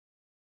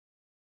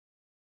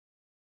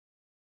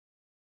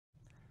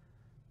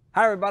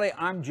Hi everybody,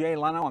 I'm Jay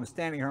Leno. I'm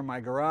standing here in my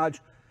garage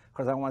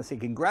because I want to say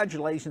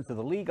congratulations to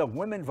the League of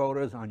Women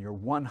Voters on your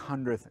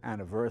 100th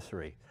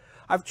anniversary.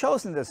 I've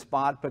chosen this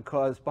spot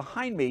because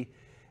behind me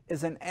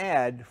is an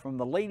ad from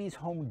the Ladies'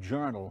 Home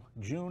Journal,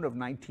 June of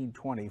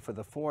 1920, for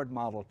the Ford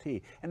Model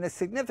T. And it's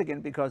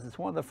significant because it's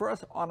one of the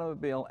first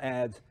automobile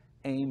ads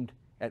aimed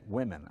at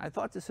women. I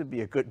thought this would be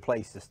a good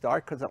place to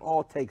start because it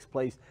all takes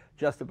place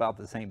just about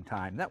the same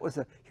time. That was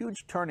a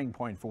huge turning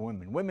point for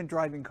women. Women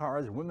driving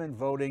cars, women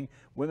voting,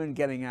 women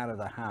getting out of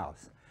the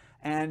house.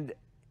 And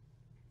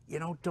you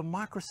know,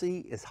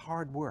 democracy is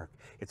hard work.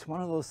 It's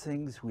one of those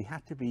things we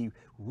have to be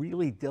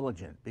really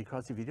diligent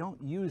because if you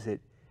don't use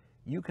it,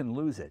 you can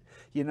lose it.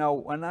 You know,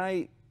 when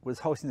I was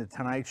hosting the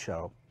Tonight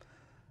Show,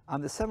 on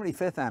the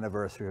 75th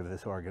anniversary of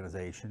this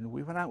organization,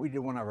 we went out, we did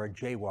one of our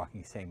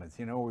jaywalking statements,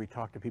 you know, where we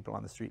talk to people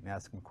on the street and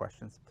ask them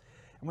questions.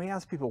 And we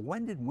asked people,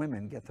 when did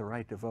women get the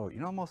right to vote? You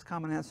know, the most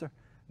common answer,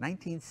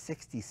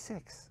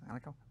 1966. And I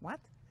go,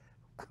 what?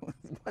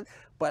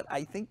 But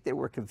I think they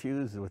were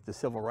confused with the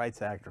Civil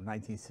Rights Act of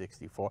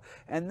 1964.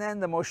 And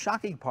then the most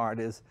shocking part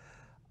is,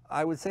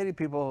 I would say to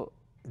people,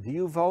 do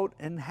you vote?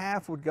 And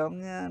half would go,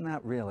 nah,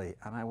 not really.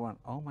 And I went,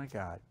 oh my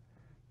God,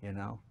 you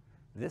know,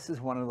 this is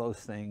one of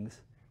those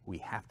things we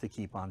have to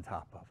keep on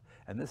top of.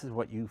 And this is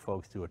what you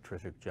folks do a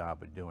terrific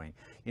job of doing.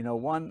 You know,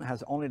 one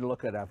has only to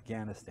look at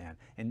Afghanistan.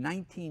 In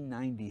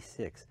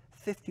 1996,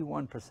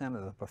 51%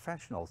 of the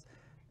professionals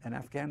in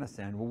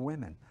Afghanistan were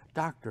women.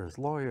 Doctors,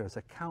 lawyers,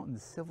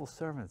 accountants, civil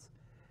servants.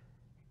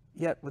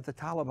 Yet with the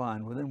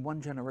Taliban, within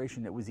one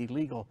generation, it was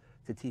illegal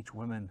to teach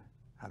women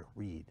how to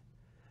read.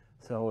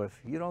 So if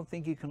you don't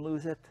think you can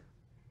lose it,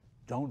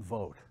 don't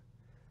vote,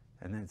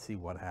 and then see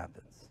what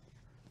happens.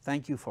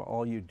 Thank you for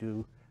all you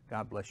do.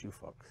 God bless you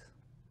folks.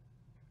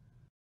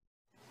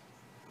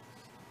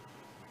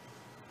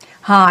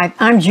 Hi,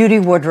 I'm Judy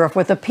Woodruff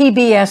with the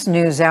PBS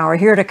NewsHour,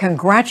 here to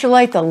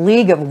congratulate the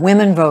League of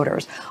Women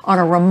Voters on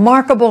a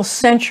remarkable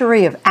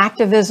century of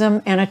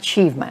activism and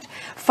achievement,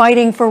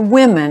 fighting for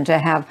women to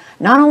have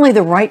not only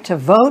the right to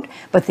vote,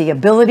 but the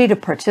ability to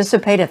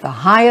participate at the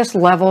highest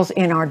levels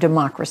in our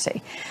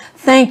democracy.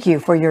 Thank you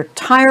for your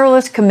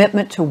tireless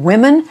commitment to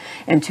women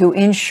and to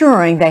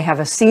ensuring they have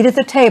a seat at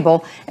the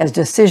table as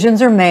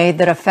decisions are made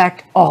that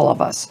affect all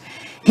of us.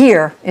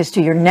 Here is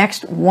to your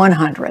next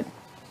 100.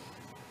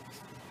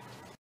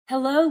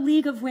 Hello,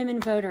 League of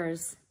Women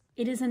Voters.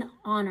 It is an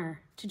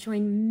honor to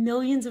join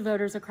millions of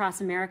voters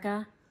across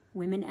America,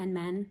 women and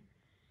men,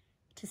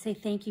 to say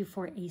thank you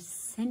for a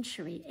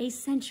century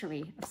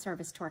of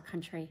service to our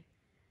country.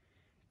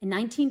 In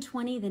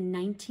 1920, the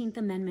 19th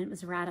Amendment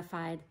was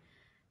ratified,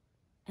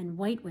 and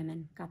white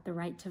women got the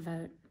right to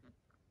vote.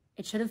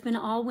 It should have been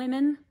all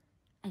women,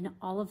 and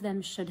all of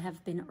them should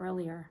have been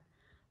earlier,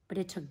 but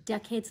it took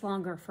decades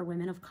longer for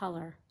women of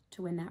color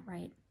to win that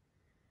right.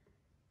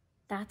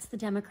 That's the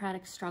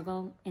democratic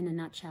struggle in a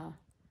nutshell.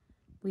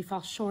 We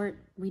fall short,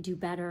 we do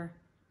better,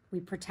 we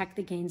protect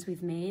the gains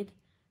we've made,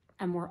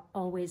 and we're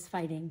always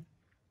fighting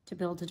to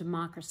build a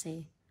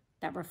democracy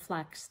that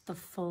reflects the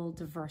full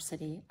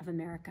diversity of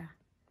America.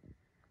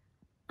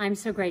 I'm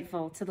so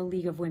grateful to the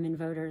League of Women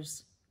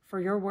Voters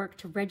for your work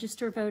to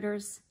register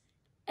voters,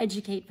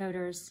 educate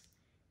voters,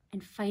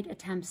 and fight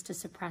attempts to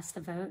suppress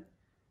the vote,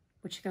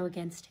 which go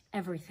against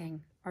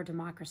everything our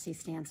democracy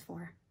stands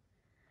for.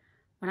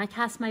 When I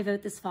cast my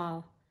vote this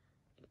fall,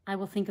 I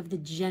will think of the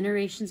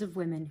generations of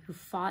women who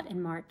fought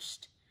and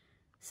marched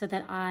so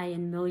that I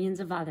and millions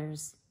of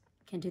others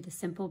can do the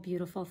simple,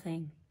 beautiful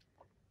thing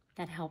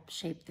that helps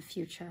shape the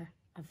future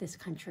of this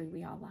country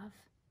we all love.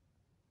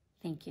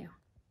 Thank you.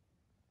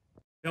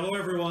 Hello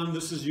everyone,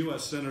 this is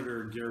U.S.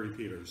 Senator Garry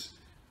Peters,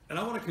 and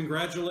I want to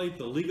congratulate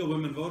the League of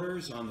Women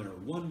Voters on their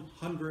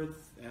 100th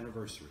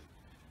anniversary.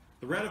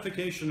 The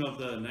ratification of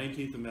the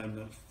 19th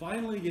Amendment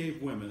finally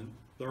gave women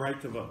the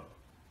right to vote.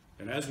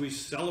 And as we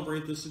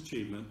celebrate this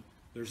achievement,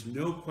 there's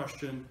no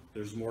question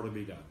there's more to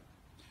be done.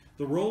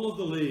 The role of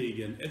the League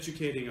in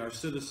educating our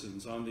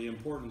citizens on the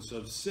importance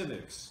of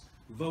civics,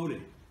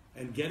 voting,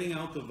 and getting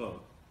out the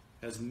vote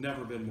has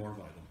never been more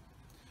vital.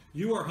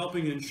 You are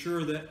helping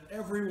ensure that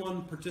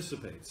everyone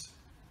participates,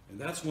 and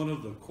that's one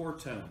of the core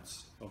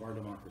tenets of our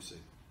democracy.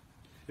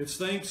 It's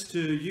thanks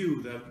to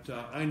you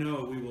that I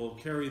know we will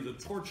carry the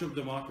torch of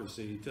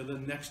democracy to the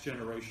next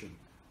generation,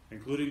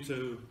 including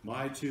to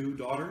my two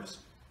daughters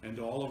and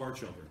to all of our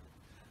children,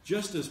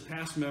 just as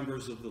past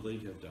members of the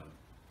League have done.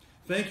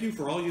 Thank you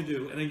for all you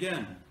do, and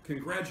again,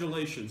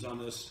 congratulations on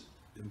this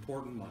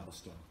important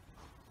milestone.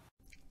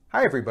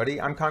 Hi everybody,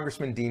 I'm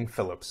Congressman Dean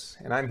Phillips,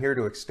 and I'm here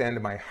to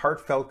extend my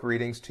heartfelt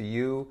greetings to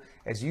you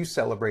as you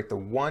celebrate the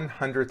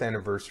 100th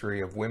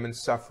anniversary of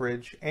women's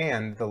suffrage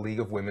and the League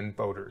of Women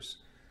Voters.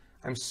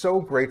 I'm so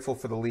grateful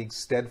for the League's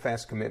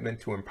steadfast commitment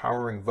to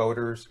empowering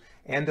voters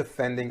and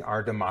defending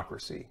our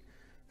democracy.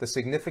 The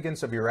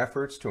significance of your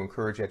efforts to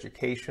encourage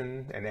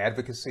education and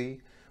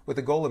advocacy with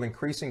the goal of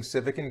increasing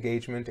civic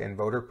engagement and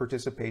voter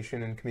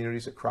participation in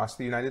communities across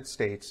the United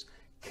States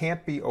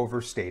can't be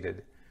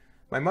overstated.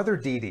 My mother,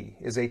 Dee Dee,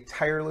 is a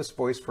tireless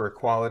voice for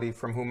equality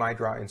from whom I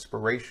draw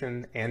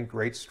inspiration and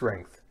great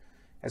strength.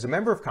 As a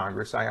member of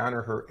Congress, I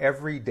honor her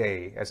every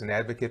day as an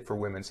advocate for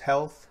women's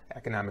health,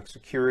 economic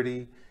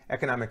security,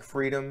 economic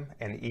freedom,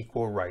 and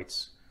equal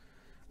rights.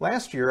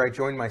 Last year, I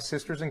joined my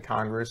sisters in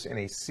Congress in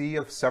a sea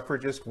of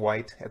suffragist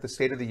white at the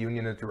State of the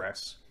Union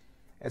address.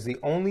 As the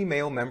only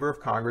male member of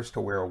Congress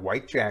to wear a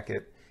white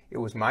jacket, it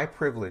was my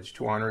privilege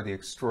to honor the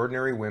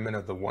extraordinary women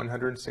of the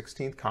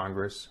 116th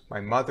Congress,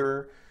 my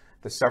mother,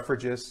 the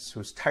suffragists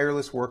whose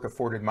tireless work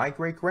afforded my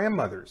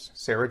great-grandmothers,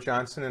 Sarah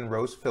Johnson and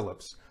Rose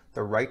Phillips,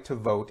 the right to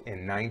vote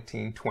in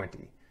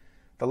 1920.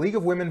 The League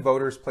of Women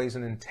Voters plays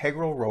an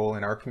integral role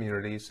in our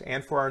communities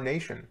and for our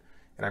nation,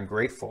 and I'm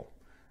grateful.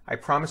 I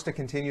promise to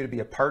continue to be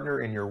a partner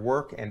in your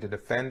work and to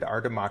defend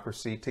our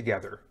democracy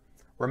together.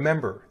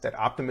 Remember that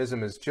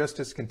optimism is just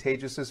as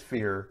contagious as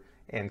fear,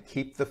 and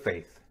keep the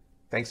faith.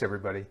 Thanks,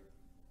 everybody.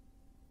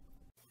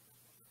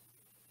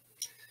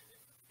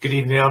 Good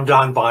evening, I'm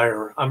Don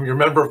Beyer. I'm your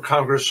member of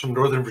Congress from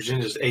Northern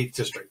Virginia's 8th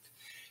District.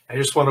 I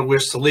just want to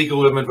wish the League of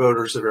Women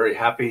Voters a very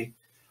happy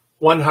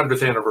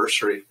 100th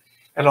anniversary,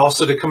 and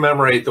also to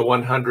commemorate the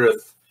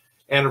 100th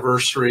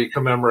anniversary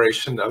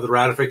commemoration of the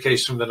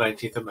ratification of the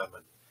 19th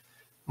Amendment.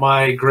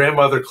 My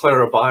grandmother,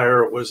 Clara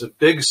Beyer, was a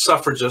big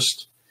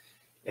suffragist,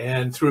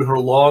 and through her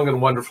long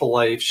and wonderful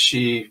life,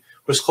 she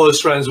was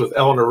close friends with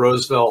Eleanor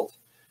Roosevelt,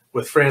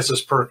 with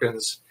Frances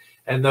Perkins,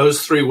 and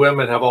those three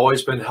women have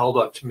always been held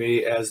up to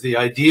me as the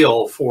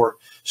ideal for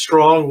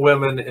strong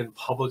women in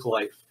public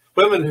life,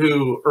 women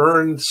who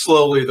earned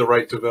slowly the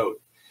right to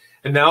vote.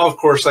 And now, of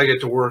course, I get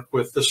to work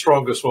with the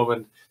strongest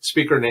woman,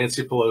 Speaker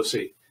Nancy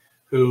Pelosi,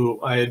 who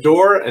I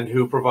adore and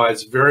who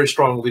provides very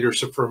strong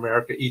leadership for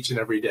America each and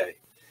every day.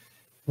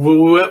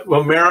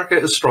 America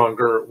is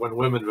stronger when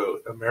women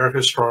vote. America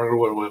is stronger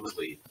when women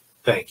lead.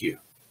 Thank you.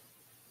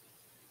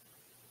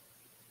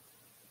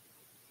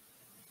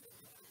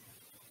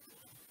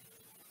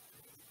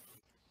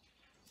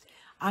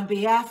 On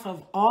behalf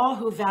of all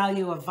who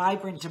value a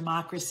vibrant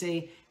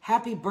democracy,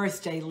 happy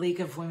birthday,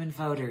 League of Women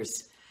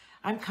Voters.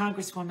 I'm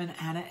Congresswoman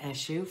Anna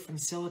Eshoo from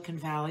Silicon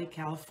Valley,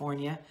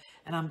 California,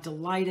 and I'm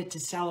delighted to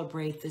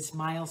celebrate this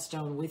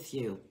milestone with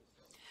you.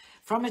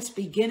 From its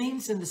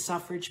beginnings in the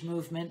suffrage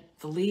movement,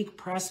 the League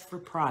pressed for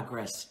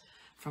progress,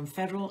 from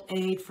federal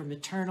aid for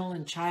maternal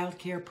and child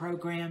care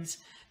programs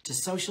to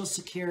Social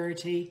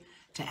Security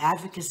to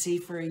advocacy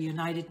for a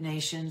United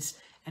Nations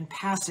and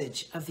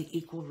passage of the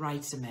Equal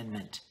Rights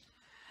Amendment.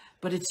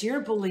 But it's your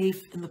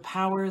belief in the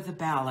power of the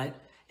ballot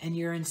and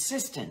your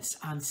insistence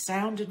on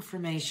sound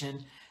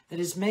information that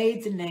has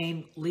made the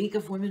name League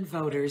of Women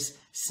Voters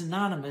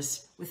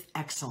synonymous with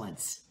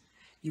excellence.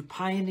 You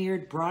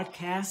pioneered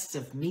broadcasts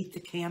of Meet the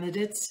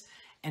Candidates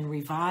and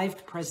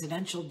revived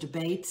presidential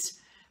debates,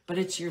 but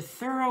it's your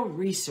thorough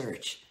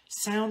research,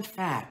 sound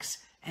facts,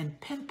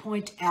 and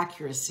pinpoint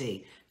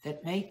accuracy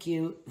that make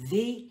you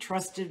the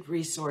trusted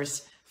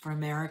resource for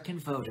American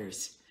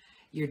voters.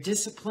 Your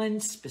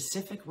disciplined,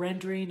 specific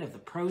rendering of the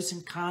pros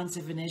and cons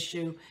of an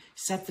issue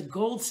set the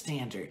gold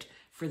standard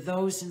for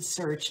those in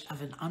search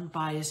of an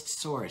unbiased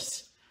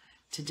source.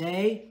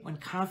 Today, when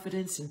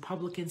confidence in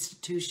public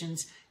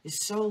institutions is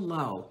so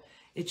low,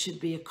 it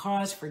should be a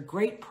cause for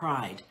great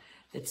pride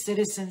that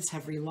citizens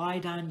have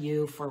relied on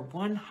you for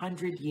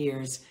 100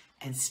 years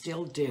and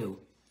still do.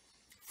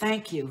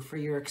 Thank you for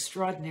your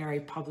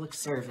extraordinary public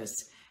service.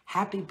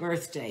 Happy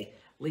birthday,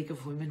 League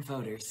of Women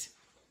Voters.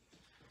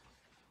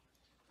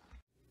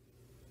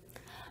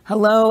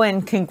 Hello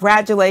and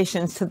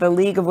congratulations to the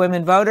League of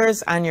Women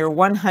Voters on your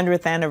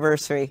 100th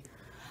anniversary.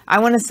 I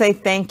want to say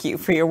thank you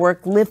for your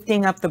work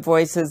lifting up the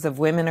voices of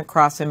women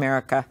across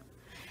America.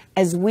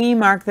 As we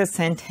mark the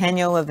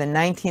centennial of the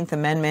 19th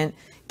Amendment,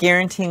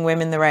 guaranteeing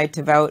women the right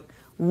to vote,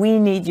 we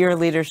need your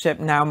leadership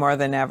now more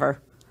than ever.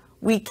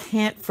 We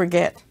can't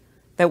forget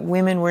that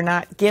women were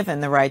not given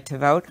the right to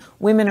vote.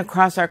 Women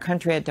across our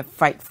country had to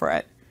fight for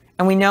it.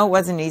 And we know it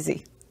wasn't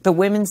easy. The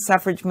women's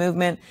suffrage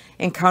movement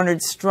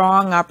encountered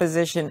strong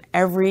opposition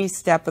every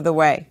step of the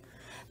way.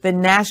 The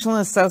National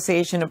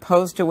Association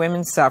Opposed to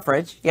Women's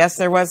Suffrage, yes,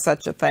 there was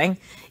such a thing,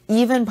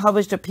 even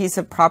published a piece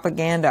of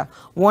propaganda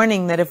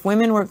warning that if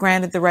women were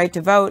granted the right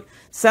to vote,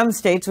 some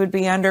states would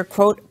be under,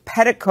 quote,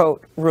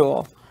 petticoat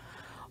rule.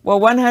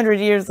 Well, 100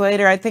 years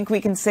later, I think we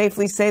can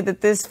safely say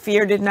that this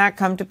fear did not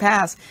come to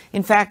pass.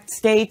 In fact,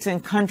 states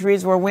and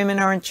countries where women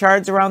are in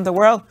charge around the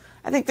world,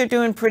 I think they're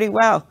doing pretty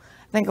well.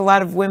 I think a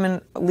lot of women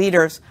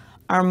leaders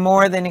are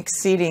more than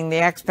exceeding the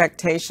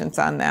expectations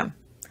on them.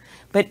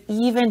 But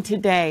even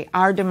today,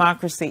 our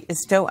democracy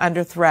is still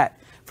under threat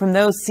from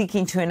those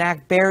seeking to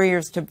enact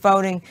barriers to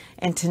voting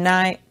and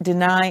to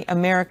deny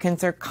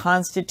Americans their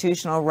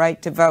constitutional right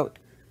to vote.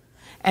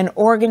 And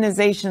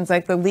organizations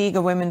like the League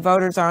of Women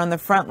Voters are on the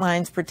front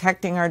lines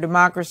protecting our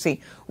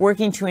democracy,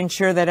 working to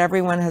ensure that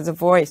everyone has a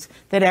voice,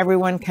 that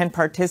everyone can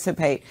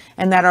participate,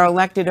 and that our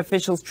elected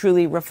officials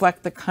truly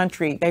reflect the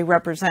country they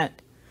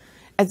represent.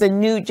 As a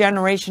new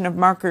generation of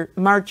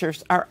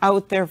marchers are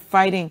out there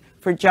fighting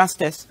for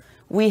justice,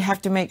 we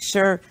have to make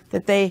sure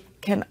that they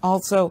can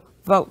also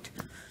vote.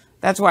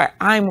 That's why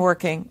I'm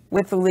working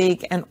with the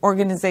League and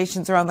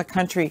organizations around the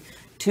country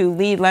to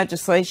lead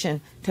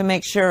legislation to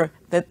make sure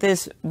that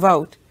this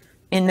vote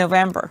in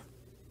November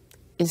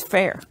is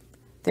fair,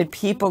 that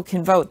people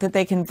can vote, that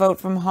they can vote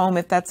from home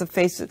if that's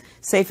the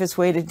safest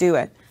way to do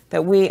it,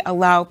 that we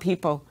allow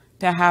people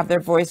to have their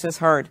voices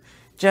heard,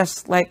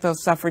 just like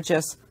those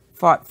suffragists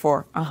fought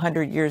for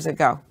 100 years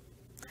ago.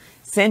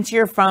 Since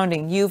your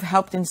founding, you've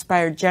helped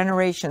inspire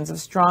generations of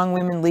strong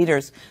women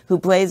leaders who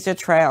blazed a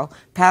trail,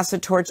 passed the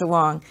torch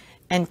along,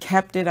 and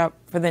kept it up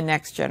for the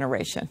next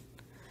generation.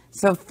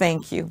 So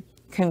thank you,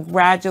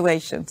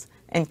 congratulations,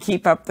 and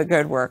keep up the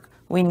good work.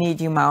 We need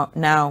you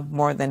now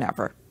more than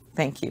ever.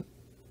 Thank you.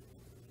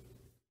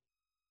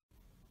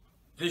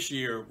 This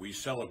year, we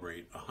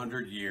celebrate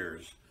 100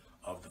 years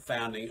of the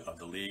founding of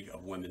the League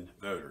of Women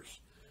Voters,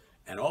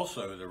 and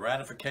also the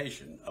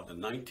ratification of the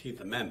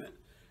 19th Amendment,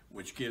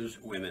 which gives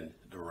women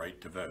the right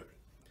to vote.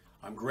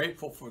 I'm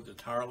grateful for the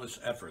tireless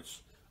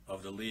efforts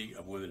of the League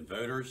of Women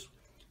Voters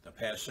the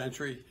past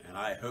century, and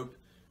I hope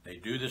they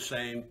do the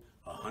same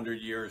 100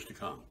 years to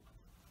come.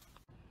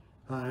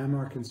 Hi, I'm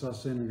Arkansas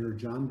Senator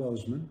John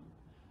Boozman.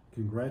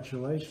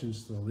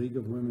 Congratulations to the League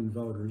of Women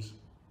Voters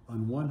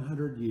on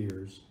 100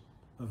 years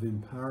of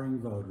empowering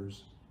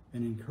voters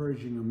and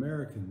encouraging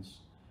Americans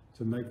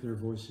to make their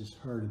voices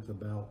heard at the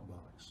ballot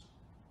box.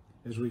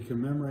 As we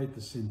commemorate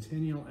the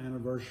centennial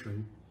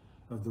anniversary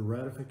of the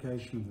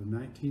ratification of the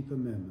 19th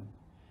Amendment,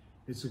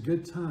 it's a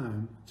good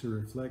time to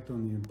reflect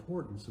on the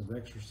importance of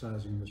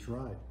exercising this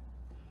right.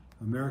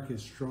 America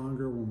is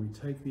stronger when we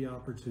take the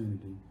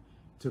opportunity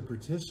to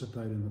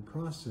participate in the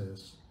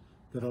process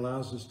that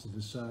allows us to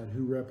decide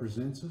who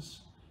represents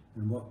us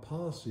and what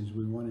policies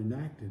we want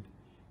enacted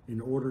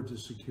in order to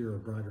secure a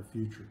brighter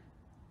future.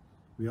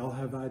 We all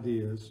have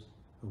ideas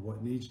of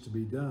what needs to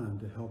be done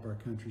to help our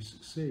country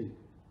succeed.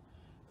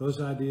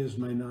 Those ideas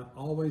may not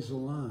always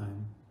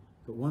align,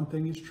 but one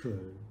thing is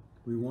true: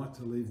 we want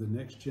to leave the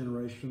next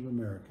generation of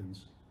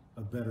Americans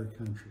a better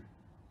country.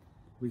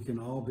 We can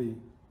all be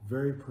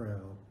very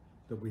proud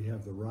that we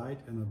have the right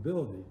and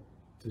ability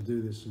to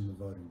do this in the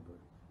voting booth.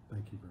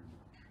 Thank you very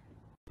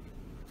much.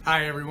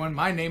 Hi everyone,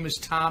 my name is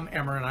Tom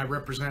Emmer and I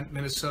represent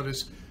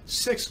Minnesota's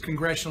 6th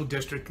Congressional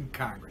District in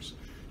Congress.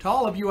 To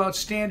all of you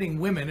outstanding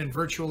women in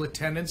virtual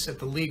attendance at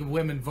the League of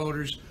Women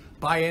Voters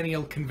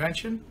Biennial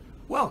Convention,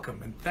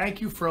 welcome and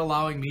thank you for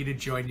allowing me to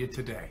join you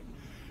today.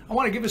 I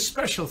want to give a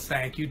special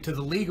thank you to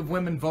the League of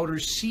Women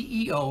Voters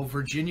CEO,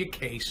 Virginia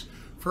Case,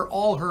 for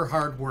all her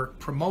hard work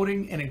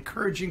promoting and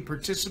encouraging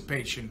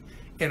participation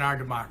in our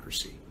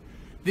democracy.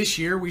 This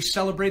year, we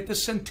celebrate the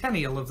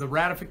centennial of the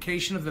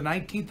ratification of the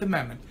 19th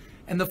Amendment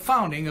and the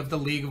founding of the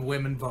League of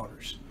Women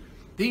Voters.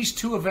 These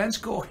two events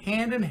go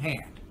hand in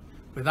hand.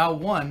 Without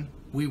one,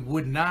 we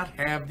would not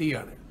have the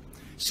other.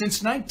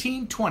 Since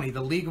 1920,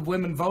 the League of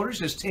Women Voters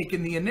has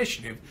taken the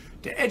initiative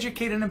to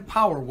educate and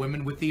empower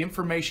women with the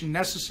information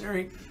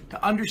necessary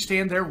to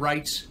understand their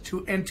rights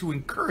and to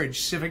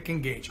encourage civic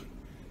engagement.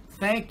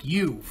 Thank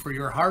you for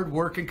your hard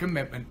work and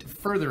commitment to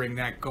furthering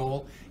that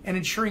goal and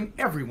ensuring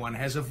everyone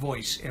has a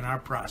voice in our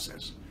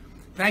process.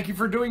 Thank you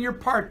for doing your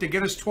part to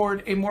get us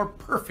toward a more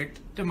perfect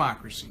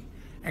democracy.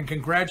 And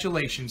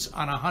congratulations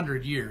on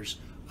 100 years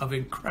of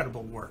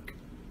incredible work.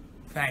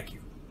 Thank you.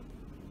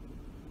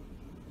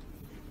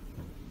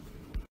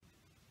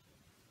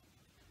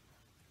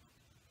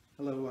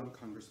 Hello, I'm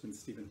Congressman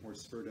Stephen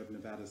Horsford of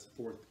Nevada's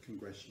 4th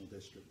Congressional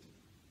District.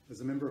 As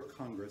a member of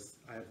Congress,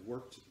 I have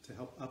worked to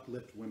help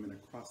uplift women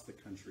across the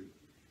country,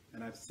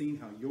 and I've seen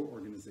how your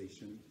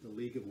organization, the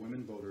League of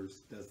Women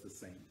Voters, does the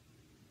same.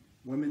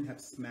 Women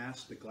have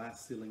smashed the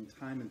glass ceiling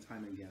time and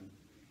time again,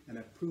 and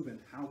have proven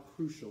how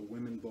crucial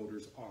women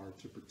voters are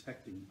to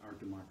protecting our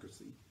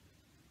democracy.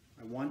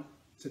 I want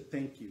to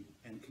thank you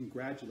and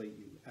congratulate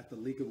you at the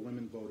League of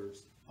Women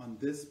Voters on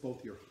this,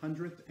 both your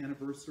 100th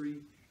anniversary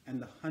and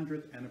the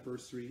 100th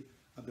anniversary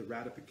of the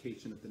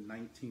ratification of the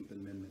 19th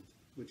Amendment,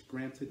 which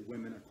granted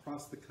women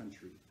across the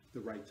country the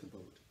right to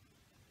vote.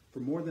 For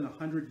more than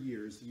 100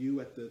 years, you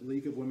at the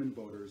League of Women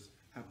Voters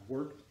have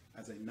worked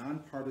as a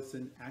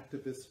nonpartisan,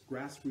 activist,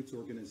 grassroots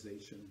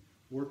organization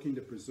working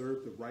to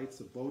preserve the rights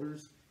of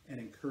voters and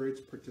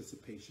encourage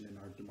participation in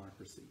our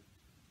democracy.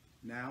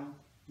 Now,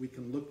 we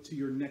can look to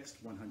your next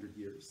 100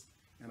 years,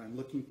 and I'm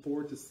looking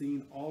forward to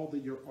seeing all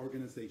that your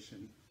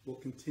organization will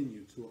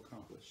continue to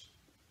accomplish.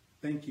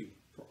 Thank you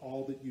for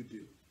all that you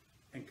do,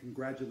 and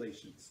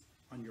congratulations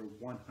on your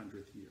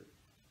 100th year.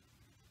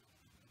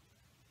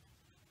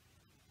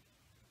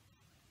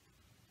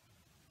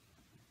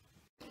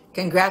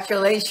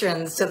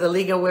 Congratulations to the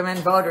League of Women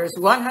Voters,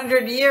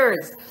 100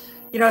 years.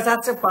 You know, it's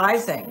not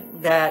surprising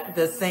that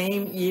the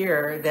same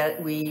year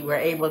that we were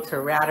able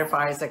to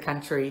ratify as a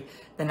country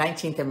the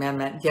 19th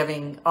Amendment,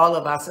 giving all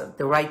of us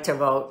the right to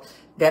vote,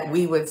 that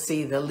we would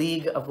see the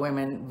League of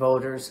Women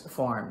Voters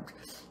formed.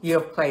 You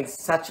have played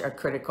such a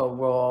critical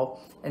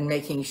role in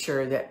making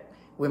sure that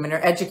women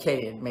are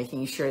educated,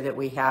 making sure that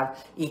we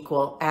have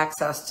equal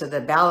access to the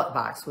ballot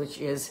box, which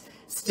is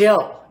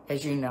still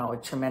as you know, a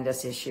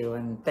tremendous issue,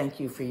 and thank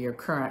you for your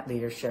current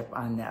leadership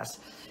on this.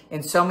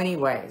 In so many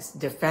ways,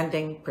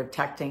 defending,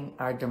 protecting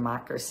our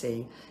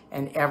democracy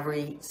and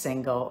every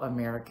single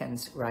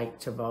American's right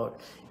to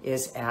vote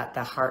is at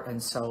the heart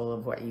and soul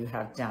of what you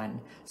have done.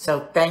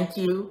 So thank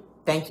you,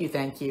 thank you,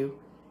 thank you,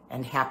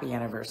 and happy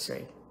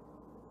anniversary.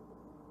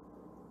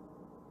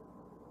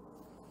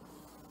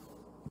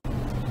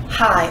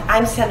 Hi,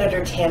 I'm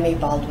Senator Tammy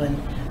Baldwin,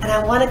 and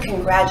I want to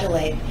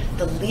congratulate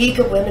the League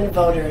of Women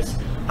Voters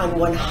on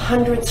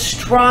 100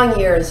 strong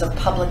years of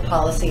public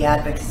policy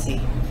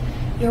advocacy.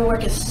 Your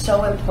work is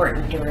so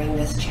important during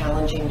this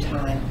challenging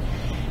time,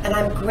 and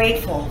I'm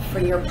grateful for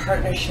your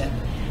partnership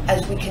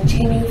as we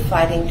continue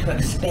fighting to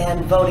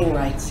expand voting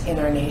rights in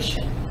our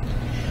nation.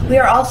 We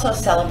are also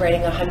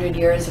celebrating 100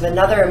 years of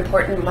another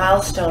important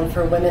milestone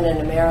for women in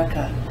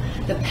America,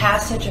 the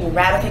passage and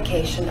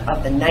ratification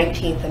of the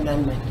 19th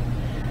Amendment.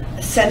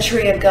 A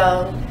century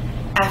ago,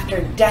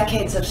 after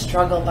decades of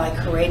struggle by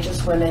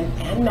courageous women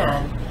and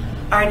men,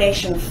 our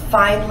nation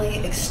finally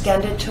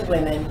extended to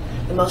women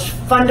the most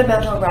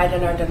fundamental right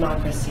in our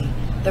democracy,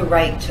 the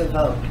right to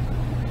vote.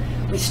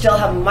 We still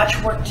have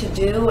much work to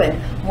do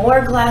and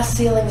more glass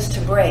ceilings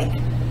to break,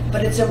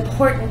 but it's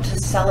important to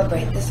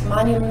celebrate this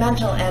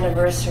monumental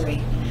anniversary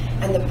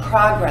and the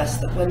progress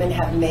that women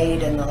have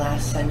made in the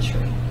last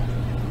century.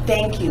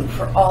 Thank you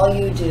for all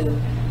you do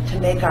to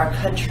make our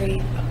country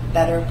a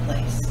better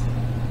place.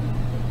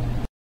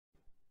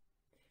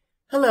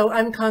 Hello,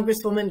 I'm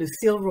Congresswoman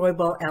Lucile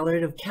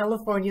Roybal-Allard of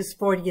California's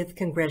 40th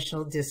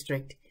Congressional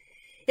District.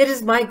 It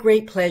is my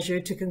great pleasure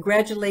to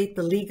congratulate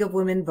the League of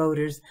Women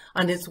Voters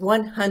on its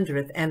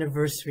 100th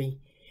anniversary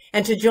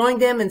and to join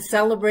them in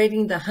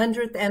celebrating the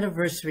 100th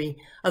anniversary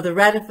of the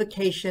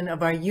ratification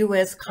of our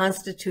U.S.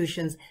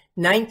 Constitution's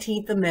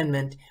 19th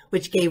Amendment,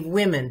 which gave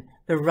women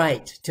the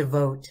right to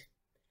vote.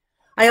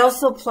 I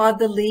also applaud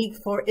the League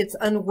for its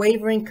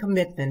unwavering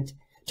commitment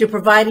to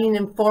providing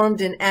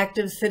informed and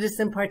active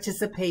citizen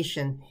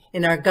participation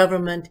in our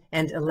government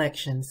and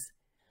elections.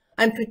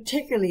 I'm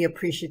particularly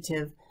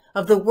appreciative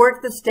of the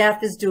work the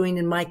staff is doing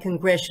in my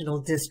congressional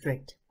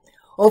district.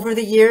 Over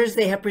the years,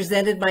 they have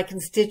presented my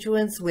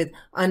constituents with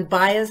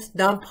unbiased,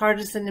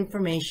 nonpartisan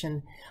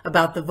information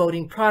about the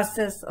voting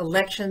process,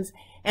 elections,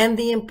 and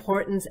the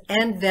importance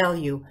and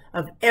value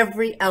of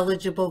every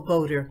eligible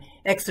voter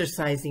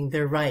exercising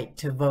their right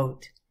to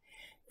vote.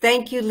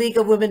 Thank you, League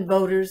of Women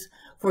Voters,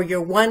 for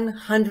your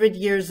 100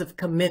 years of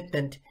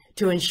commitment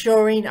to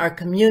ensuring our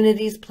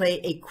communities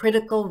play a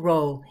critical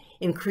role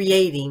in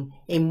creating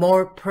a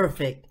more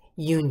perfect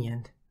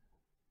union.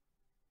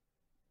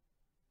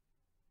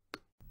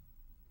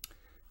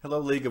 Hello,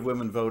 League of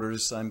Women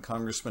Voters. I'm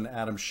Congressman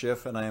Adam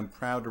Schiff, and I am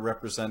proud to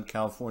represent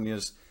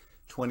California's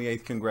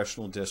 28th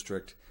Congressional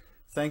District.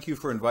 Thank you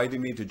for inviting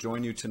me to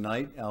join you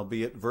tonight,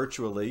 albeit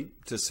virtually,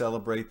 to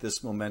celebrate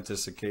this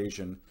momentous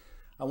occasion.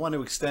 I want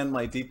to extend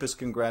my deepest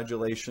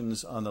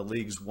congratulations on the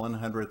League's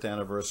 100th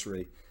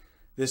anniversary.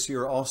 This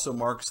year also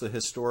marks the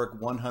historic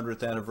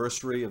 100th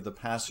anniversary of the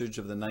passage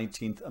of the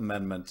 19th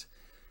Amendment.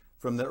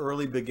 From the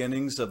early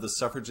beginnings of the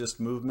suffragist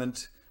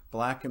movement,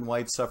 black and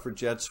white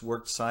suffragettes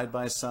worked side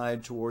by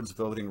side towards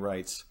voting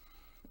rights.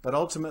 But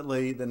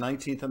ultimately, the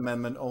 19th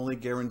Amendment only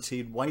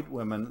guaranteed white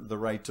women the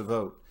right to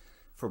vote.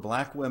 For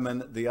black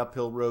women, the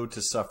uphill road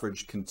to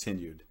suffrage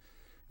continued.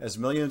 As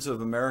millions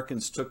of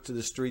Americans took to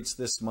the streets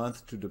this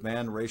month to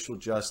demand racial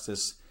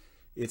justice,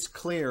 it's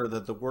clear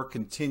that the work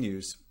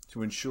continues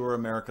to ensure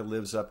America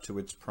lives up to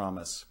its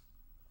promise.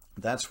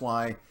 That's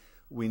why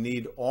we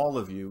need all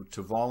of you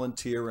to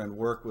volunteer and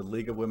work with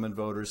League of Women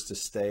Voters to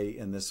stay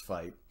in this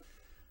fight.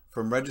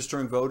 From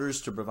registering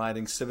voters to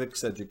providing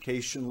civics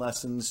education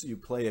lessons, you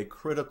play a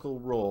critical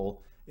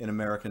role in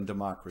American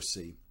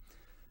democracy.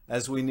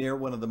 As we near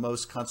one of the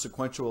most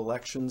consequential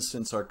elections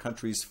since our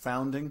country's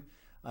founding,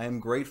 I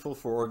am grateful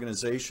for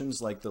organizations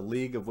like the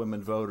League of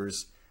Women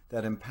Voters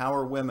that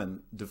empower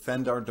women,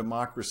 defend our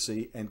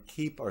democracy, and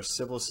keep our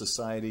civil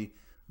society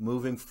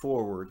moving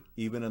forward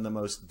even in the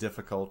most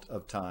difficult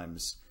of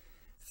times.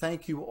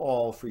 Thank you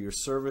all for your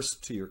service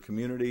to your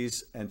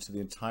communities and to the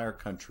entire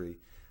country.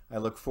 I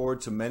look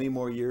forward to many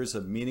more years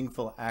of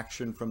meaningful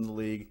action from the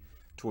League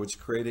towards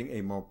creating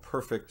a more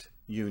perfect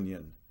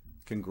union.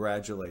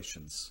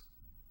 Congratulations.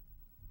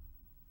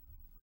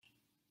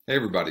 Hey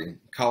everybody,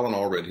 Colin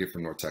Allred here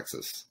from North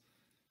Texas.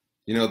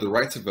 You know, the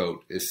right to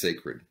vote is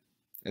sacred.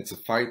 It's a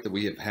fight that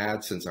we have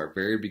had since our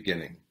very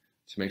beginning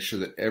to make sure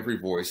that every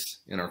voice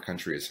in our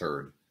country is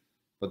heard.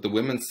 But the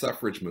women's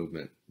suffrage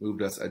movement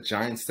moved us a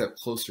giant step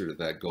closer to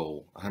that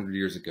goal 100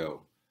 years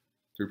ago.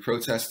 Through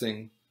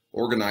protesting,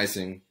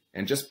 organizing,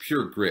 and just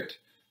pure grit,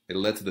 it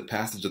led to the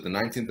passage of the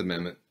 19th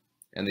Amendment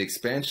and the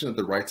expansion of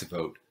the right to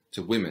vote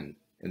to women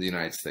in the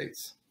United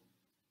States.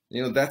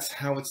 You know, that's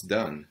how it's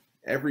done.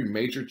 Every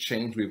major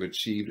change we've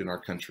achieved in our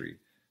country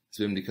has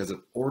been because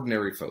of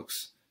ordinary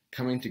folks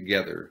coming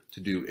together to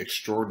do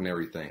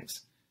extraordinary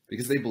things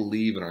because they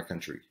believe in our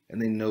country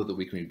and they know that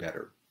we can be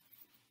better.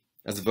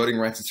 As a voting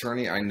rights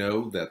attorney, I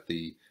know that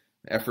the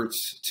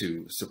efforts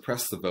to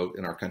suppress the vote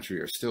in our country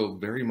are still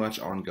very much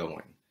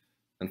ongoing.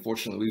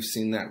 Unfortunately, we've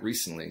seen that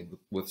recently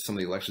with some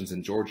of the elections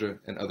in Georgia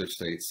and other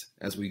states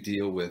as we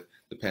deal with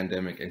the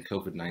pandemic and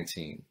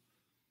COVID-19.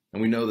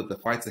 And we know that the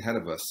fights ahead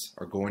of us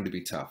are going to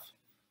be tough.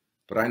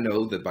 But I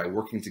know that by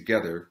working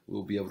together, we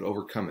will be able to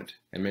overcome it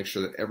and make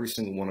sure that every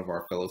single one of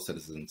our fellow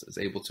citizens is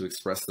able to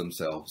express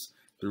themselves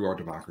through our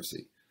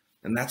democracy.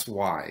 And that's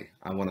why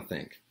I want to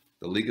thank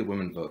the League of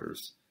Women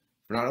Voters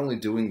for not only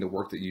doing the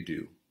work that you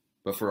do,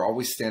 but for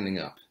always standing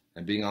up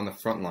and being on the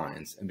front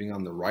lines and being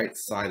on the right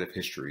side of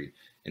history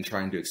and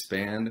trying to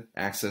expand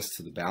access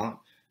to the ballot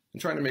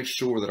and trying to make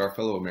sure that our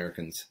fellow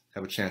Americans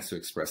have a chance to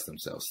express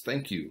themselves.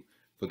 Thank you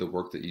for the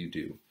work that you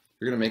do.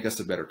 You're going to make us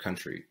a better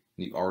country,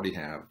 and you already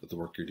have with the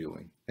work you're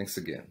doing. Thanks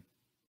again.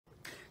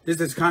 This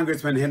is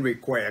Congressman Henry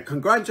Cuellar.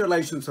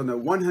 Congratulations on the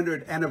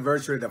 100th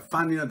anniversary of the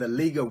founding of the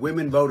League of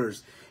Women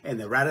Voters and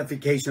the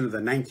ratification of the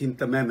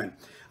 19th Amendment.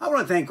 I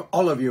want to thank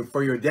all of you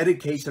for your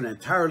dedication and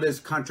tireless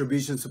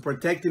contributions to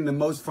protecting the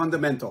most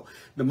fundamental,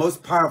 the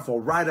most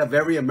powerful right of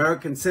every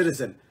American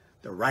citizen,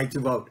 the right to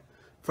vote.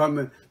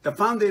 From the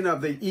founding of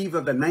the eve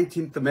of the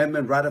 19th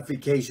Amendment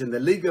ratification, the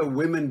League of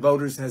Women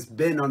Voters has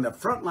been on the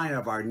front line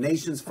of our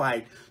nation's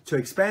fight to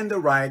expand the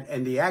right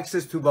and the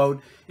access to vote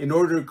in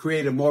order to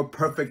create a more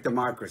perfect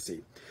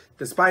democracy.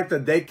 Despite the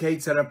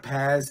decades that have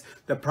passed,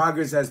 the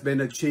progress has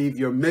been achieved.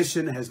 Your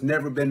mission has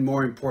never been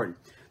more important.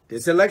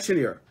 This election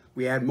year,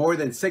 we had more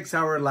than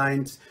 6-hour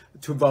lines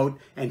to vote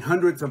and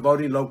hundreds of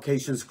voting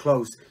locations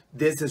closed.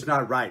 This is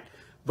not right.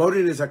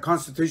 Voting is a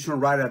constitutional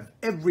right of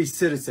every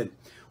citizen.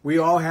 We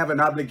all have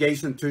an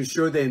obligation to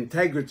ensure the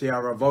integrity of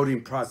our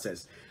voting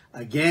process.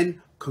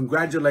 Again,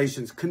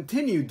 congratulations.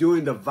 Continue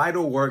doing the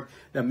vital work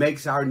that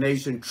makes our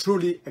nation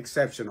truly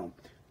exceptional.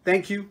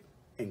 Thank you,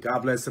 and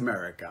God bless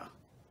America.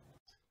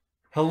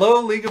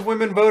 Hello, League of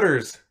Women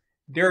Voters.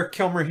 Derek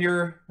Kilmer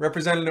here,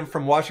 representative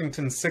from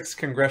Washington's 6th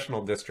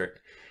Congressional District.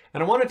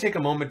 And I want to take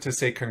a moment to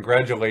say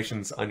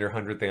congratulations on your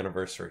 100th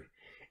anniversary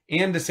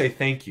and to say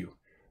thank you.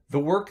 The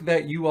work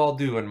that you all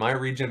do in my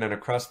region and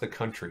across the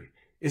country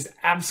is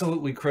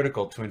absolutely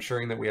critical to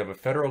ensuring that we have a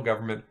federal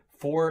government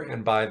for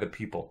and by the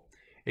people,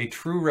 a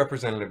true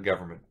representative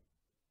government.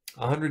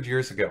 100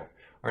 years ago,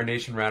 our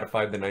nation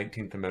ratified the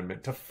 19th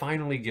Amendment to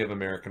finally give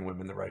American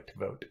women the right to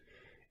vote.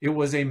 It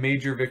was a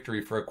major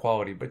victory for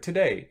equality, but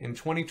today, in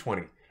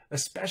 2020,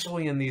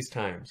 especially in these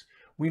times,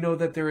 we know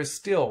that there is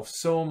still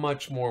so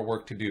much more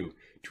work to do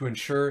to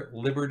ensure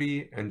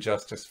liberty and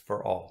justice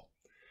for all.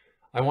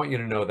 I want you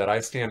to know that I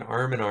stand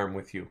arm in arm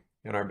with you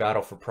in our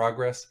battle for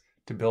progress,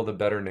 to build a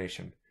better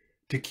nation,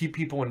 to keep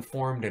people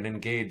informed and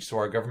engaged so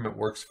our government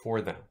works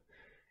for them,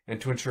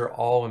 and to ensure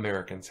all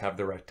Americans have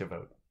the right to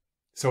vote.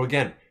 So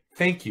again,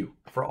 thank you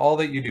for all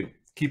that you do.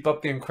 Keep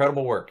up the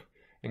incredible work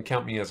and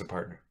count me as a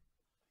partner.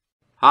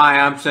 Hi,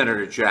 I'm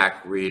Senator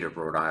Jack Reed of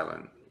Rhode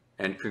Island,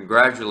 and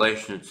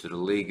congratulations to the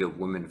League of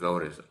Women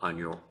Voters on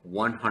your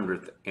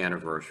 100th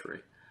anniversary.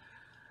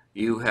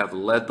 You have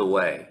led the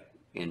way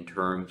in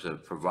terms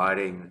of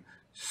providing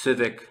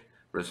civic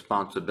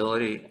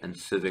responsibility and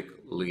civic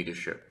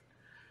leadership.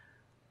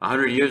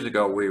 100 years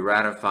ago, we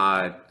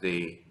ratified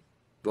the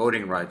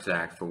Voting Rights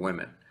Act for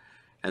women.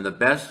 And the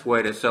best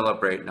way to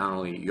celebrate not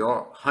only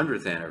your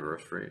 100th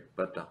anniversary,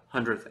 but the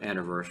 100th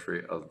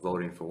anniversary of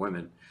voting for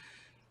women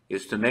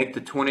is to make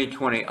the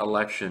 2020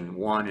 election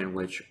one in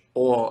which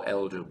all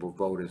eligible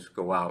voters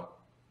go out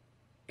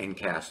and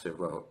cast their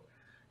vote.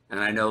 And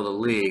I know the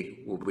League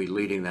will be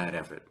leading that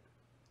effort.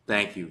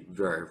 Thank you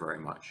very, very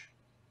much.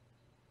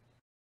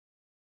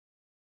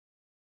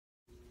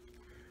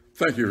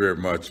 Thank you very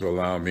much for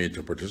allowing me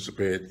to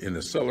participate in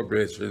the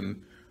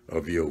celebration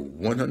of your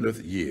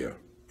 100th year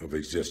of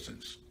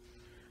existence.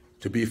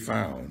 To be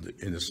found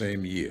in the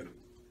same year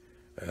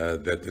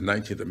that the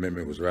 19th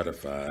Amendment was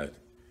ratified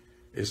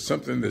is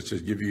something that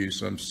should give you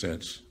some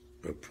sense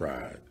of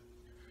pride.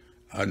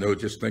 I know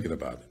just thinking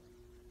about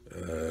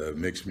it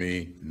makes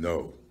me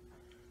know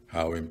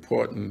how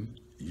important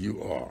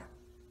you are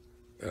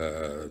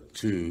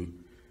to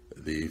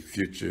the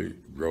future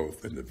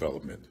growth and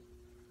development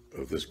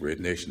of this great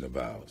nation of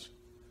ours.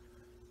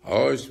 I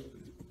always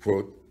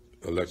quote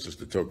Alexis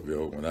de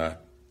Tocqueville when I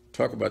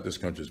talk about this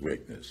country's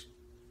greatness,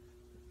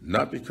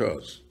 not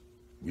because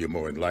we are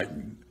more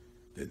enlightened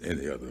than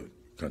any other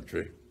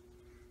country,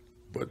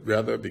 but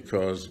rather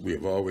because we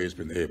have always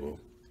been able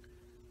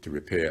to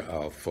repair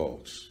our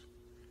faults.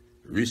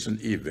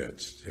 Recent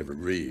events have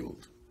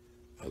revealed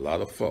a lot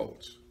of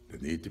faults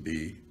that need to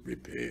be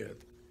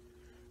repaired.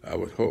 I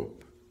would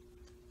hope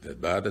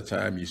that by the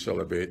time you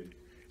celebrate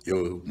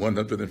your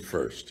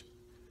 101st,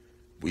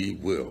 we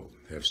will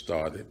have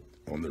started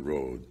on the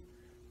road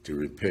to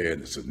repair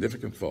the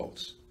significant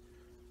faults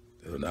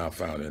that are now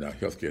found in our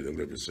healthcare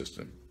delivery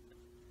system,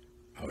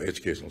 our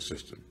educational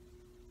system,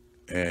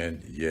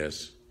 and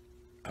yes,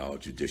 our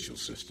judicial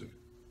system.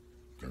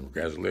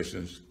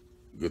 Congratulations,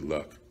 good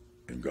luck,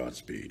 and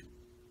Godspeed.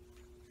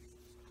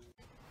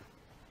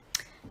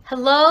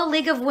 Hello,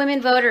 League of Women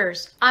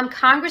Voters. I'm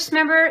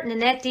Congressmember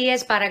Nanette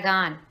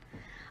Barragán.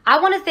 I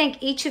want to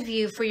thank each of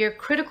you for your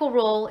critical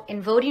role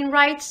in voting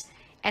rights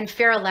and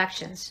fair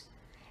elections.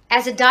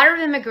 As a daughter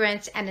of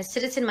immigrants and a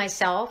citizen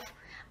myself,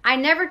 I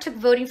never took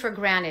voting for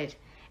granted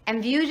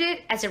and viewed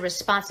it as a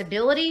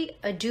responsibility,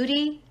 a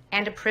duty,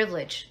 and a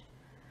privilege.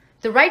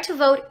 The right to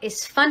vote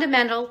is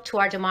fundamental to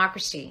our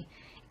democracy.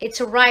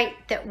 It's a right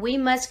that we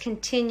must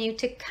continue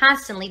to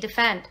constantly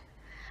defend.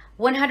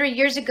 100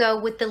 years ago,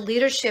 with the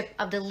leadership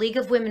of the League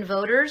of Women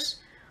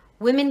Voters,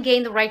 women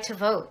gained the right to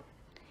vote.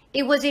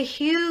 It was a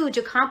huge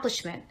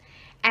accomplishment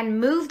and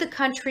moved the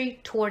country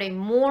toward a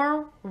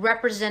more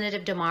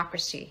representative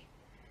democracy.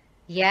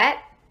 Yet,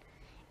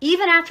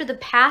 even after the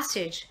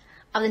passage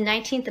of the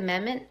 19th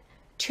Amendment,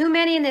 too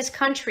many in this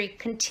country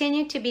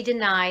continue to be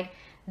denied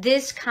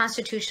this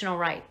constitutional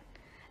right,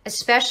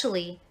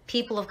 especially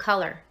people of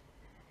color.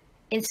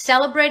 In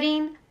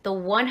celebrating the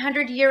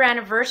 100-year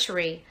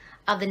anniversary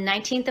of the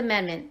 19th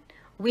Amendment,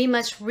 we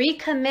must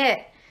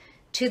recommit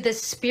to the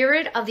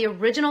spirit of the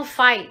original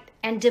fight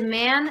and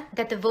demand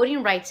that the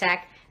Voting Rights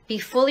Act be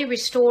fully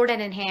restored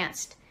and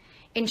enhanced,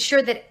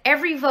 ensure that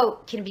every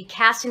vote can be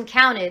cast and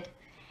counted,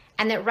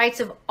 and that rights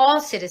of all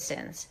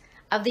citizens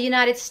of the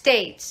United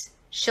States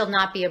shall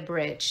not be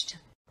abridged.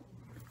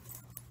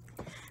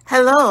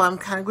 Hello, I'm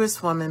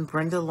Congresswoman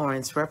Brenda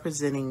Lawrence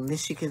representing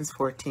Michigan's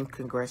 14th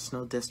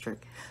Congressional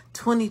District.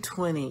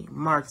 2020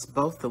 marks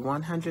both the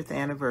 100th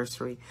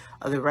anniversary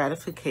of the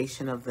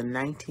ratification of the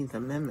 19th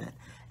Amendment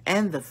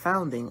and the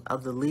founding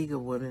of the League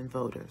of Women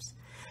Voters.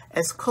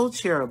 As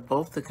co-chair of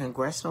both the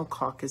Congressional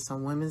Caucus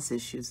on Women's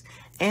Issues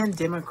and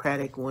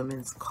Democratic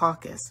Women's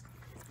Caucus,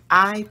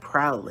 I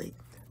proudly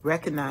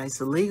recognize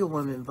the League of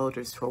Women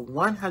Voters for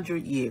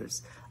 100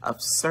 years of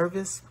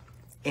service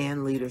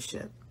and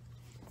leadership.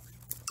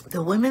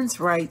 The women's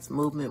rights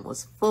movement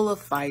was full of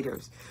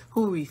fighters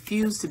who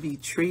refused to be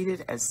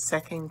treated as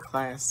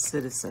second-class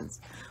citizens.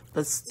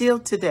 But still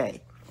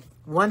today,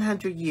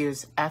 100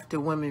 years after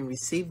women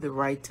received the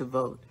right to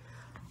vote,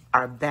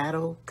 our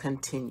battle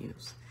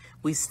continues.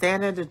 We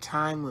stand at a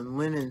time when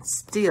women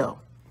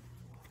still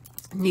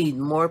need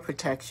more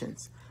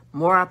protections,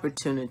 more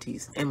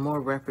opportunities, and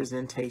more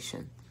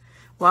representation.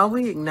 While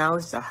we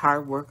acknowledge the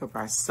hard work of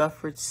our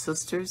suffrage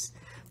sisters,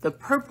 the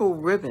purple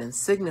ribbon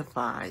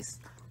signifies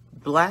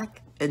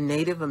Black and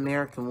Native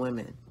American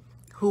women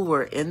who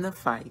were in the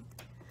fight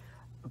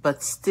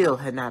but still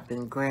had not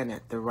been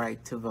granted the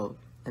right to vote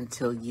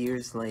until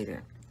years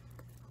later.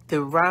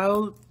 The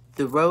road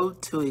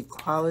to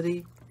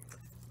equality,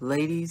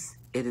 ladies,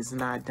 it is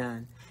not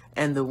done.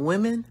 And the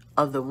women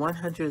of the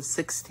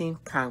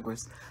 116th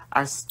Congress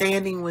are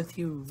standing with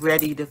you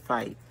ready to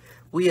fight.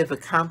 We have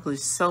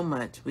accomplished so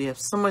much. We have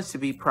so much to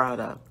be proud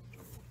of.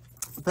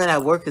 But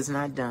our work is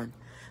not done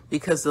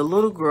because the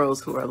little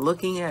girls who are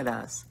looking at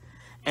us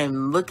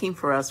and looking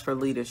for us for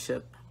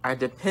leadership are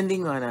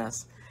depending on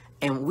us,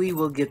 and we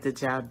will get the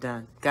job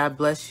done. God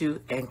bless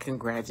you and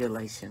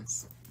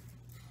congratulations.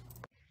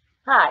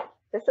 Hi,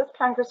 this is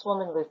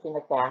Congresswoman Lucy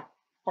McBath,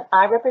 and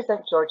I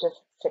represent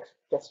Georgia's 6th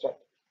District.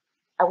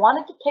 I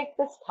wanted to take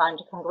this time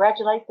to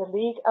congratulate the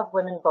League of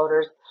Women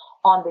Voters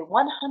on the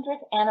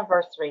 100th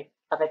anniversary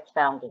of its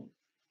founding.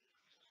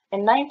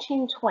 In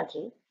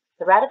 1920,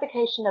 the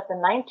ratification of the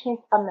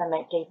 19th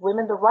Amendment gave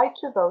women the right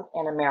to vote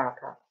in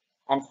America.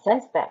 And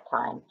since that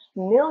time,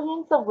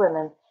 millions of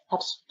women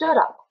have stood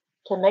up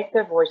to make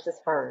their voices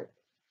heard.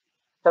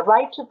 The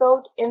right to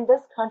vote in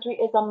this country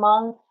is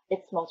among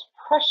its most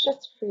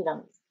precious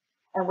freedoms,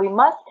 and we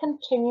must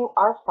continue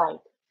our fight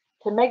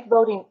to make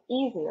voting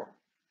easier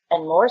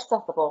and more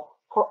accessible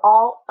for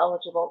all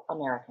eligible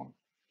Americans.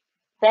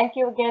 Thank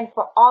you again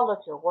for all of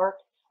your work,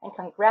 and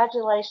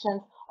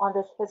congratulations on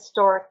this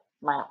historic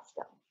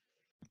milestone.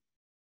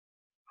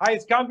 Hi,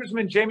 it's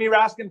Congressman Jamie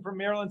Raskin from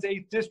Maryland's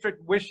 8th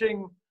District,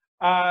 wishing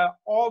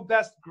all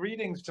best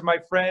greetings to my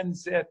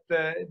friends at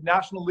the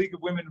National League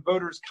of Women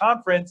Voters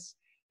Conference.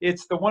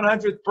 It's the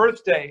 100th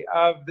birthday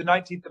of the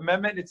 19th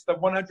Amendment. It's the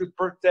 100th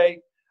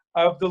birthday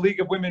of the League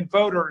of Women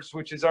Voters,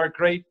 which is our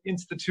great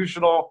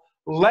institutional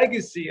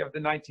legacy of the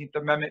 19th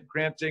Amendment,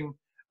 granting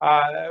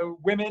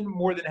women,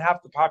 more than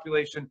half the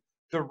population,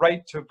 the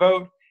right to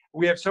vote.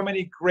 We have so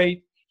many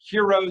great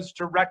heroes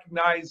to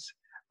recognize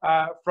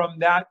from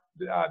that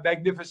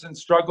magnificent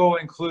struggle,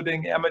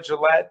 including Emma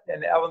Gillette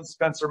and Ellen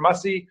Spencer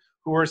Mussey,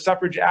 who were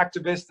suffrage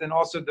activists and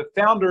also the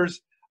founders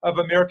of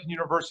American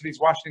University's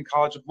Washington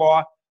College of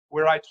Law,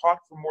 where I taught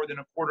for more than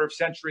a quarter of a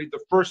century,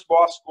 the first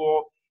law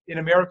school in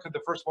America,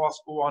 the first law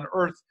school on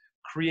earth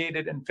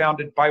created and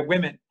founded by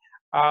women.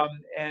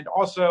 And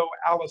also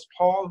Alice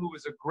Paul, who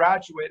was a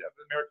graduate of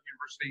the American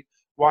University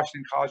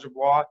Washington College of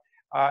Law,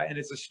 and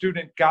as a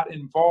student got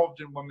involved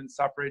in women's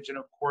suffrage and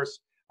of course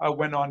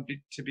went on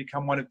to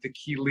become one of the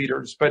key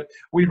leaders. But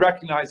we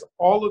recognize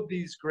all of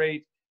these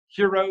great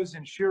heroes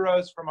and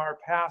sheroes from our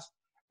past,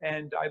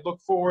 and I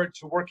look forward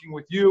to working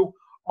with you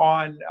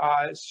on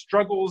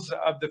struggles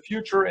of the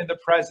future and the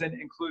present,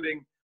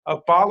 including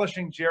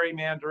abolishing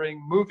gerrymandering,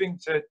 moving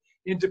to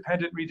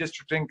independent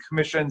redistricting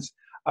commissions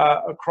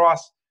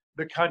across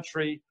the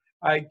country,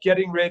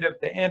 getting rid of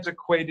the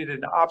antiquated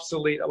and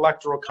obsolete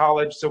electoral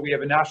college so we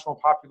have a national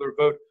popular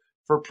vote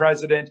for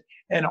president,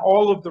 and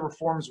all of the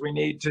reforms we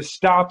need to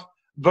stop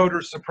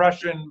voter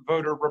suppression,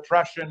 voter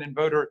repression, and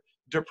voter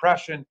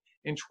depression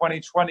in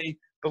 2020.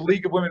 The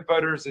League of Women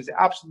Voters is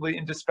absolutely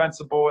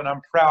indispensable, and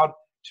I'm proud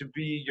to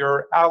be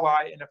your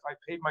ally, and if I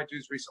paid my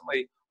dues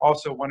recently,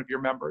 also one of your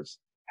members.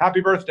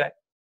 Happy birthday.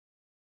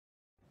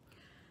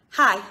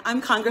 Hi,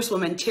 I'm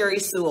Congresswoman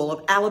Terri Sewell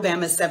of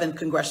Alabama's 7th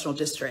Congressional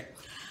District.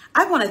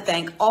 I want to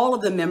thank all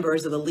of the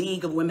members of the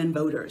League of Women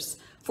Voters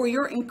for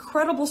your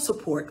incredible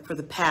support for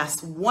the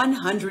past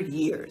 100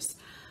 years.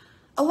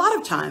 A lot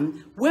of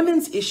time,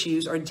 women's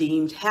issues are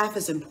deemed half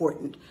as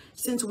important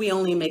since we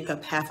only make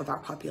up half of our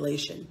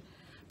population.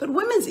 But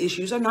women's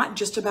issues are not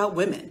just about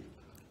women.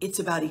 It's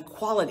about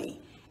equality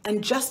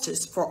and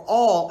justice for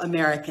all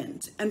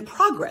Americans and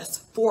progress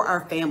for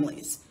our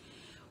families.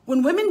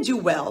 When women do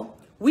well,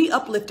 we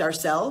uplift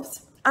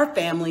ourselves, our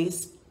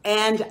families,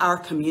 and our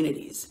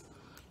communities.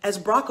 As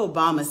Barack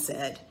Obama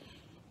said,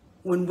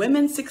 when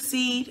women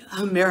succeed,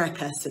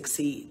 America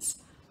succeeds.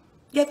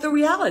 Yet the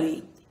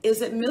reality is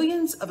that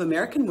millions of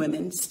American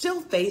women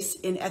still face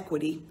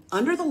inequity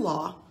under the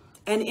law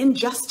and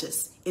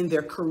injustice in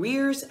their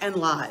careers and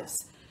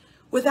lives.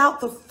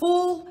 Without the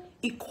full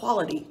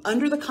equality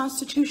under the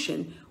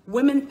Constitution,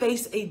 women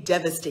face a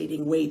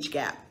devastating wage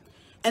gap.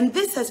 And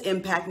this has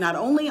impact not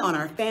only on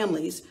our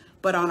families,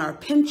 but on our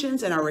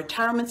pensions and our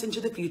retirements into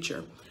the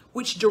future,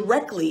 which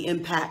directly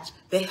impact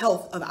the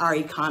health of our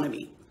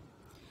economy.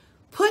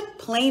 Put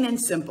plain and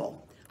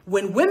simple,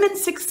 when women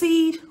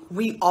succeed,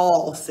 we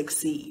all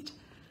succeed.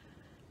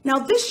 Now,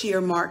 this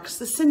year marks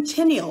the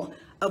centennial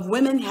of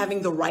women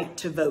having the right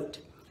to vote,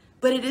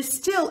 but it is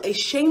still a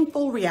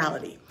shameful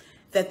reality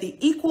that the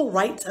Equal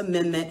Rights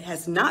Amendment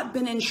has not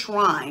been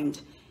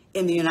enshrined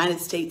in the United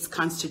States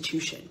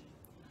Constitution.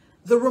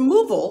 The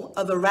removal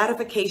of the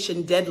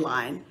ratification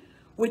deadline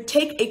would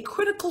take a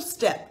critical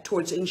step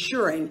towards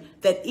ensuring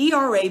that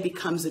ERA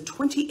becomes the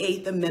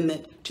 28th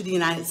Amendment to the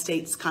United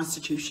States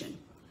Constitution.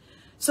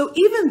 So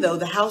even though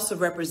the House of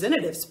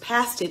Representatives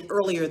passed it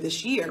earlier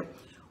this year,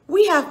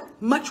 we have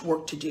much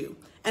work to do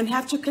and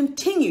have to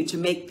continue to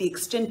make the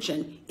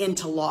extension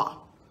into law.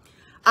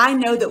 I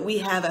know that we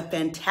have a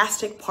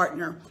fantastic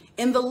partner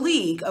in the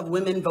League of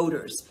Women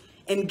Voters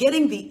in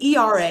getting the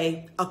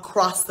ERA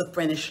across the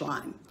finish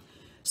line.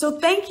 So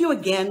thank you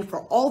again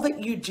for all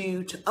that you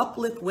do to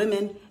uplift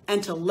women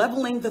and to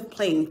leveling the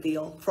playing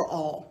field for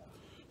all.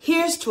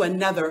 Here's to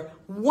another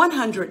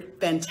 100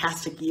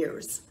 fantastic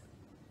years.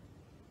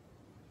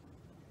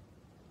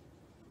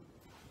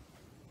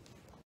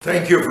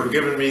 Thank you for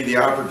giving me the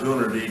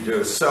opportunity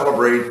to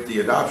celebrate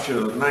the adoption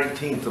of the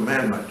 19th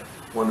Amendment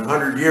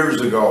 100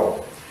 years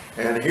ago.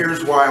 And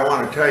here's why I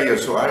want to tell you,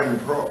 so I'm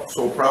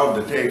so proud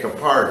to take a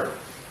part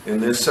in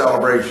this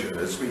celebration.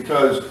 It's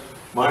because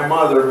my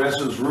mother,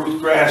 Mrs.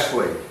 Ruth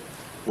Grassley,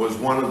 was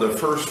one of the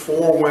first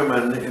 4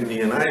 women in the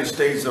United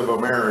States of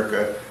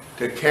America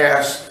to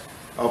cast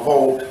a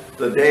vote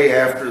the day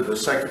after the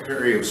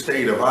Secretary of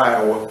State of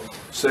Iowa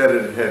said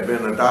it had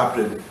been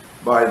adopted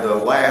by the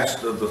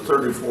last of the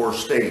 34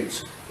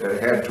 states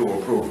that had to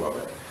approve of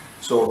it.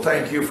 So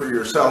thank you for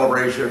your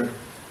celebration,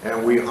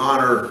 and we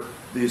honor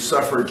these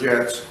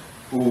suffragettes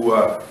who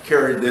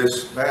carried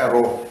this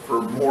battle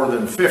for more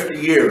than 50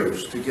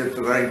 years to get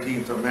the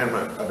 19th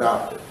Amendment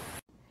adopted.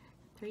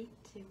 3,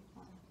 2,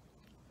 1.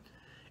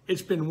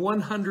 It's been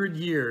 100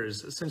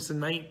 years since the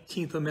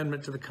 19th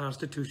Amendment to the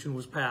Constitution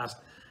was passed,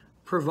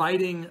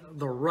 providing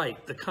the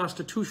right, the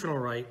constitutional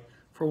right,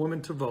 for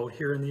women to vote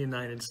here in the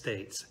United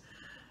States.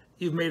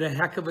 You've made a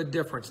heck of a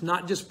difference,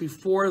 not just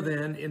before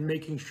then in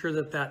making sure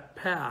that that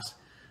passed,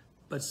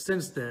 but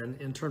since then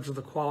in terms of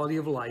the quality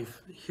of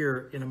life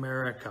here in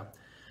America.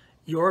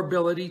 Your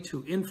ability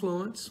to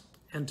influence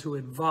and to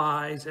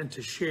advise and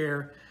to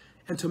share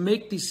and to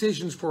make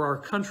decisions for our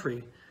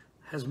country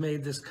has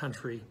made this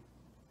country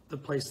the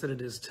place that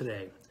it is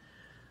today.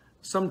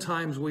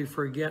 Sometimes we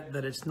forget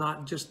that it's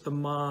not just the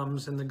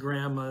moms and the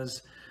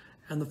grandmas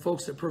and the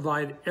folks that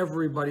provide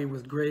everybody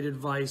with great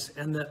advice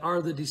and that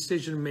are the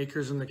decision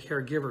makers and the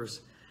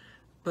caregivers,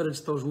 but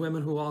it's those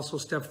women who also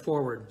step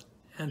forward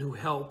and who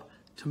help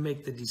to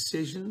make the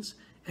decisions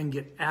and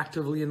get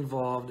actively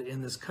involved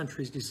in this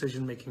country's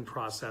decision-making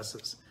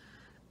processes.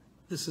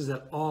 This is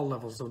at all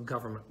levels of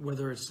government,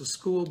 whether it's the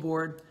school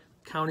board,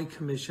 county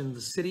commission,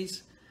 the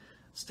cities,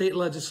 state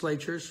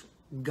legislatures,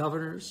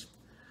 governors,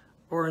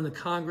 or in the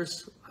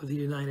Congress of the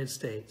United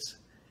States.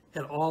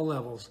 At all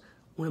levels,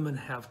 women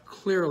have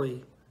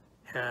clearly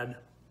had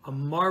a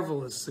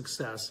marvelous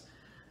success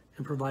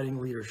in providing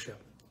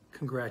leadership.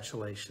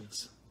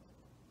 Congratulations.